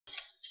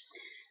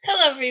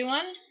Hello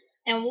everyone,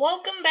 and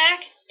welcome back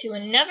to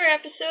another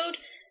episode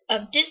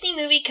of Disney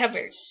Movie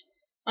Covers.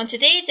 On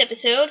today's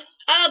episode,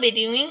 I'll be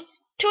doing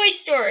Toy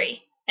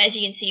Story, as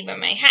you can see by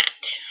my hat.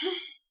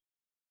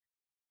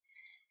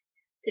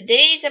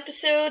 Today's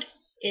episode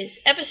is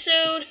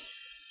episode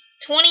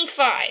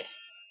 25,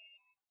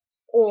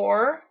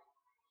 or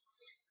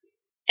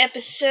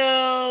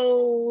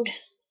episode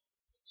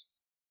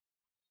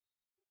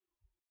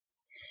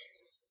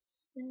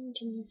 1,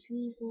 2,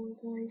 3, 4,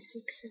 5,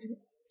 6, 7,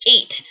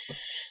 8.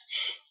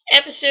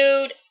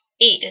 Episode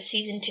 8 of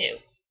Season 2.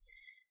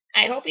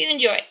 I hope you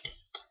enjoy it.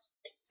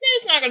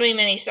 There's not going to be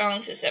many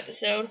songs this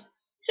episode,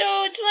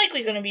 so it's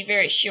likely going to be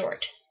very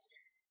short.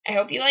 I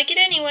hope you like it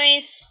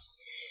anyways.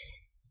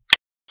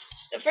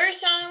 The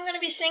first song I'm going to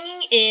be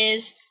singing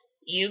is,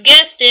 you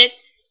guessed it,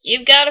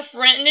 You've Got a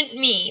Friend in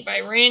Me by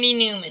Randy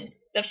Newman,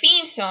 the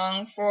theme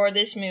song for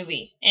this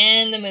movie,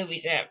 and the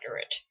movies after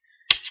it.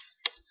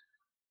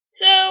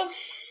 So,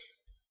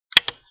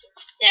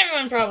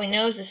 everyone probably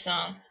knows this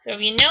song, so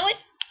if you know it,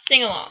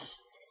 sing along.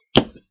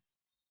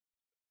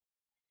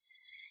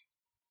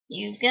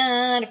 You've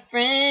got a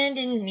friend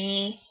in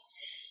me.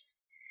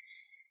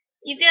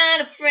 You've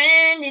got a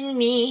friend in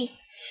me.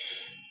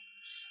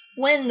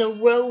 When the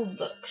road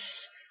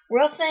looks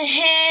rough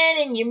ahead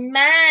and you're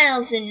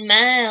miles and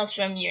miles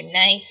from your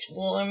nice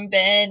warm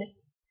bed,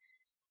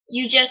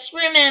 you just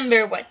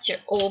remember what your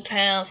old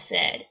pal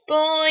said.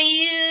 Boy,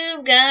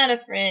 you've got a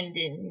friend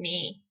in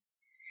me.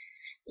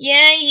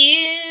 Yeah,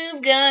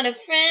 you've got a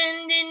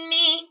friend in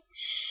me.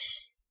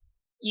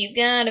 You've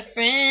got a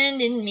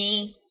friend in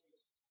me.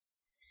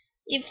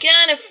 You've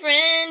got a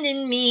friend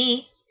in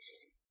me.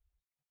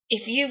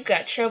 If you've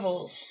got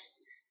troubles,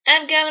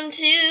 I've got 'em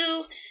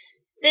too.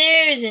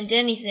 There isn't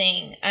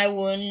anything I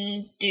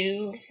wouldn't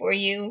do for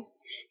you.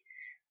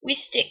 We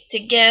stick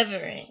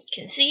together and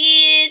can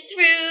see it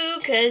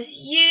through, 'cause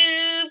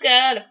you've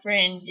got a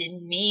friend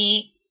in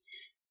me.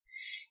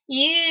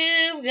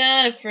 You've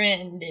got a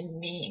friend in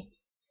me.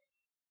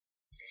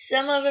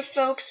 Some other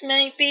folks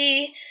might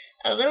be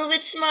a little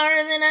bit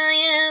smarter than I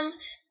am,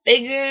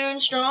 bigger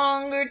and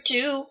stronger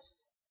too,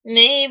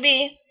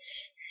 maybe,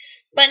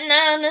 but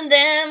none of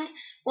them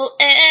will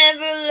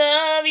ever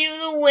love you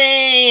the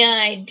way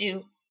I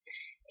do.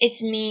 It's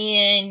me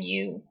and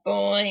you,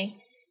 boy,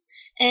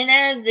 and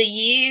as the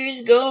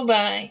years go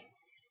by,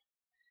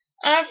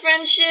 our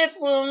friendship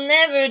will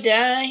never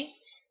die.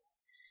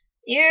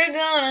 You're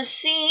gonna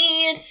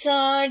see it's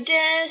our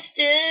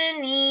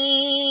destiny.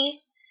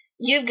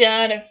 You've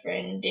got a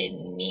friend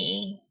in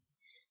me.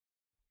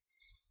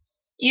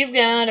 You've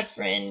got a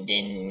friend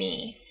in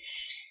me.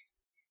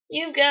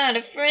 You've got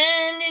a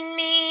friend in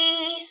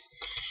me.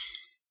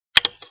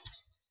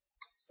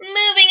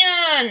 Moving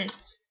on.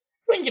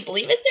 Wouldn't you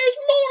believe it? There's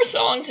more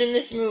songs in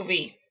this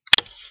movie.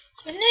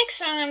 The next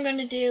song I'm going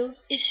to do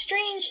is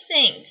Strange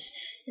Things.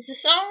 It's a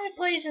song that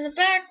plays in the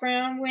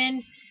background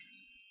when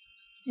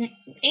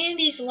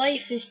Andy's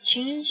life is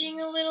changing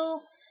a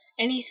little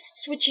and he's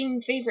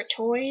switching favorite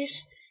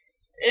toys.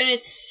 And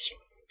it's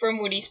from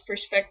Woody's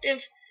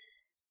perspective.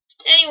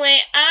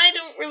 Anyway, I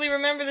don't really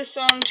remember the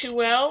song too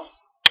well,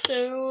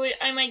 so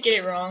I might get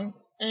it wrong.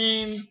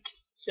 I'm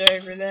sorry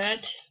for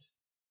that.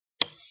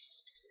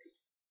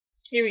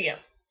 Here we go.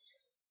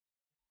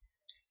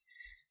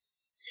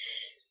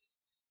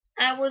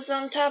 I was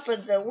on top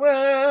of the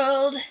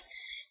world.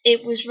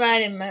 It was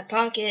right in my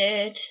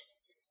pocket.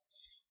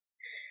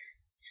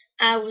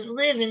 I was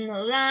living the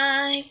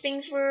life.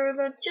 Things were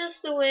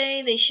just the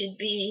way they should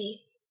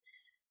be.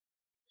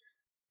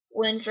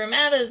 When from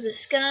out of the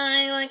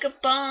sky, like a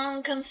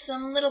bomb, comes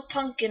some little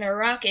punk in a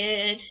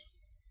rocket.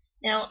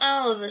 Now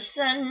all of a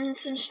sudden,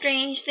 some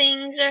strange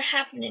things are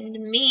happening to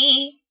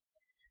me.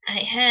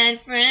 I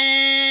had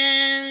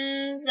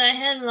friends. I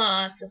had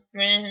lots of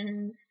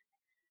friends.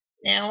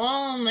 Now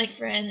all my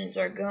friends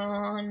are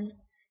gone,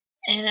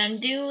 and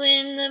I'm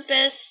doing the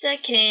best I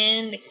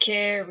can to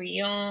carry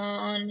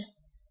on.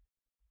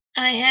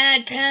 I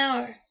had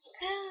power.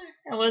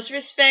 I was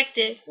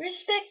respected,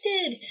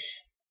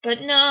 but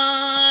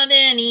not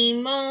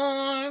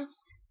anymore.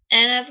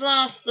 And I've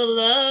lost the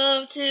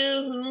love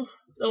to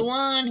the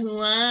one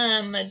whom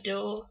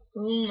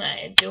I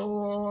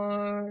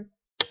adore.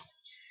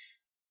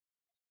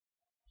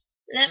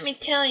 Let me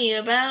tell you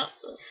about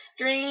the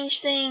strange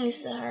things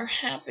that are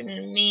happening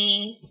to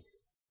me.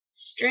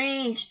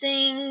 Strange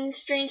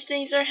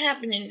things are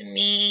happening to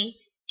me.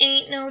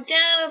 Ain't no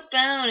doubt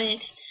about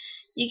it.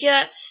 You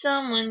got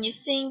someone you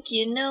think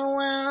you know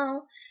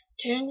well,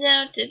 turns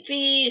out to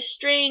be a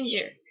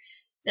stranger.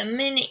 The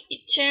minute you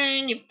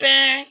turn your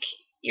back,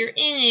 you're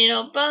in it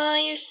all by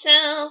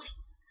yourself.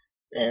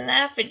 They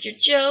laugh at your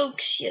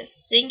jokes, you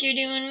think you're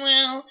doing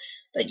well,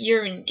 but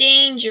you're in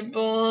danger,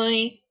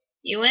 boy.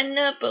 You end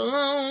up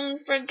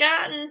alone,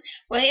 forgotten,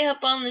 way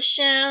up on the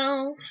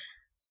shelf.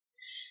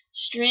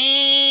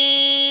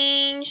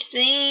 Strange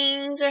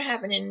things are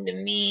happening to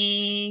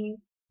me.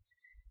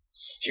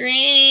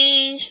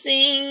 Strange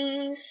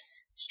things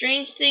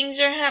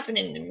are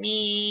happening to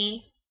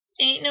me.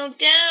 Ain't no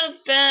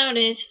doubt about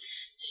it.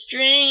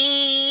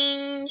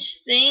 Strange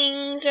things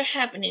are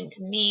happening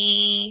to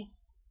me.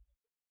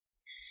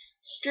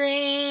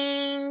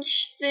 Strange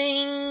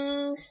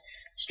things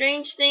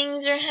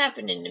are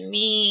happening to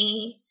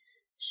me.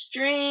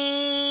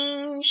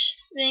 Strange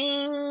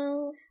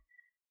things.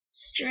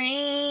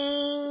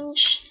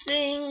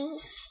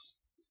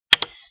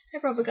 I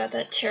probably got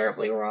that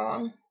terribly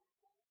wrong.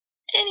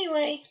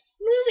 Anyway,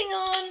 moving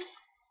on.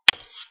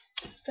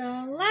 The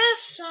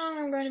last song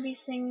I'm going to be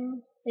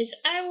singing is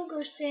I Will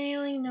Go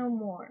Sailing No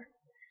More.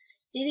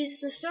 It is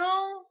the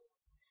song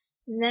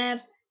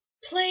that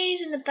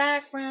plays in the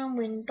background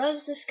when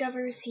Buzz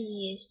discovers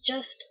he is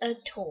just a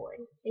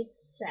toy. It's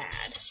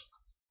sad.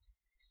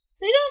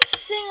 They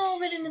don't sing all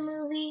of it in the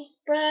movie,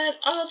 but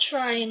I'll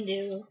try and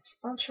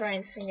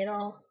sing it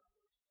all.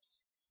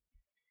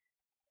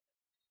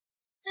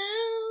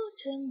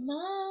 Out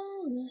among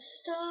the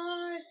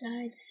stars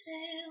I'd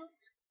sail,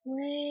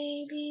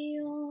 way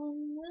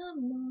beyond the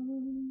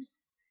moon.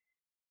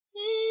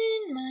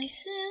 In my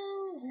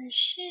silver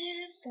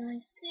ship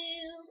I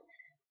sailed,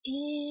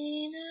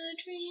 in a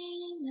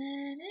dream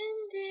that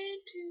ended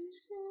too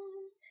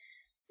soon.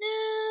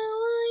 Now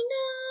I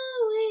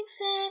know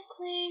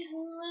exactly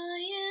who I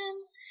am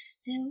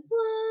and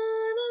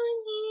what I'm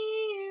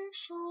here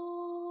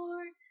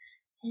for,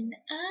 and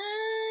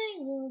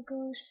I will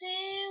go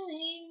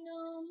sailing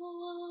no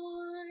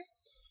more.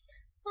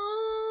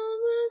 All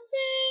the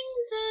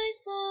things I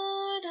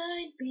thought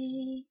I'd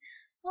be,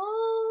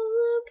 all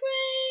the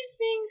brave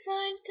things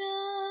I've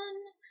done,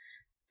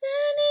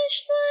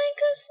 vanished like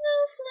a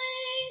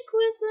snowflake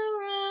with the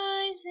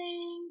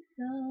rising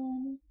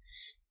sun.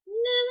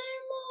 Never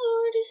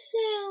more to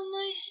sail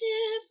my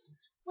ship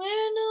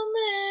where no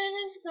man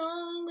has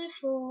gone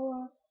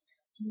before,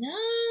 and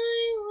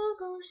I will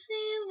go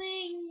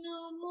sailing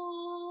no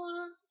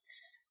more.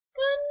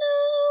 But no,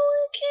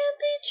 it can't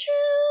be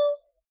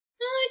true.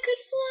 I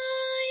could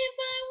fly if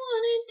I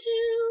wanted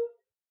to,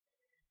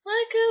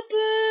 like a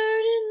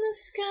bird in the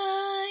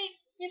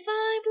sky. If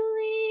I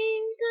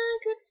believed I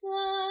could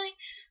fly,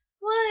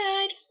 why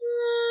I'd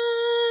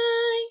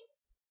fly.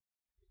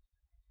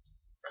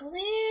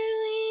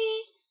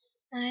 Clearly,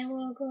 I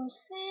will go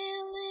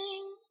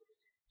sailing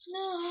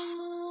no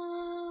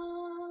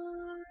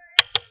more.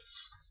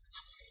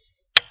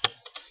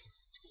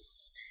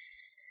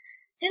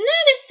 And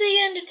that is the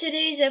end of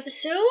today's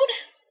episode.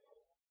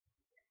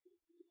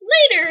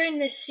 Later in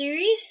this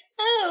series,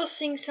 I will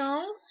sing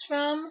songs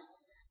from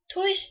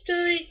Toy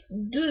Story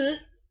 2.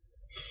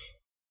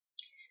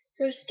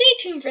 So stay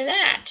tuned for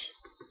that.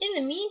 In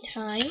the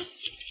meantime,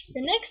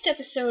 the next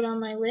episode on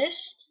my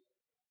list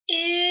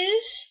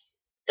is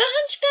The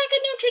Hunchback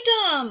of Notre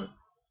Dame.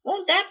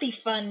 Won't that be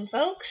fun,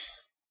 folks?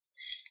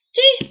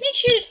 Make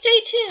sure to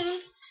stay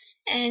tuned,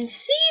 and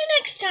see you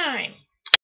next time.